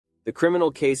The Criminal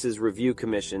Cases Review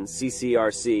Commission,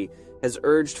 CCRC, has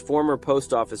urged former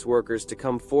post office workers to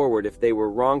come forward if they were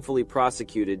wrongfully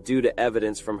prosecuted due to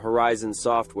evidence from Horizon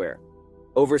software.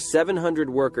 Over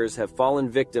 700 workers have fallen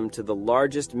victim to the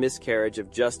largest miscarriage of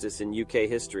justice in UK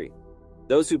history.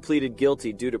 Those who pleaded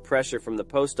guilty due to pressure from the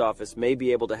post office may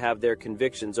be able to have their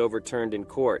convictions overturned in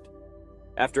court.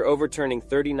 After overturning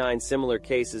 39 similar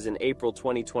cases in April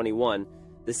 2021,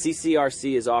 the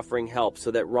CCRC is offering help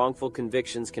so that wrongful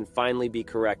convictions can finally be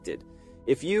corrected.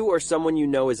 If you or someone you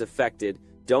know is affected,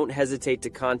 don't hesitate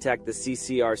to contact the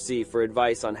CCRC for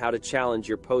advice on how to challenge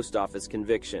your post office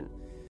conviction.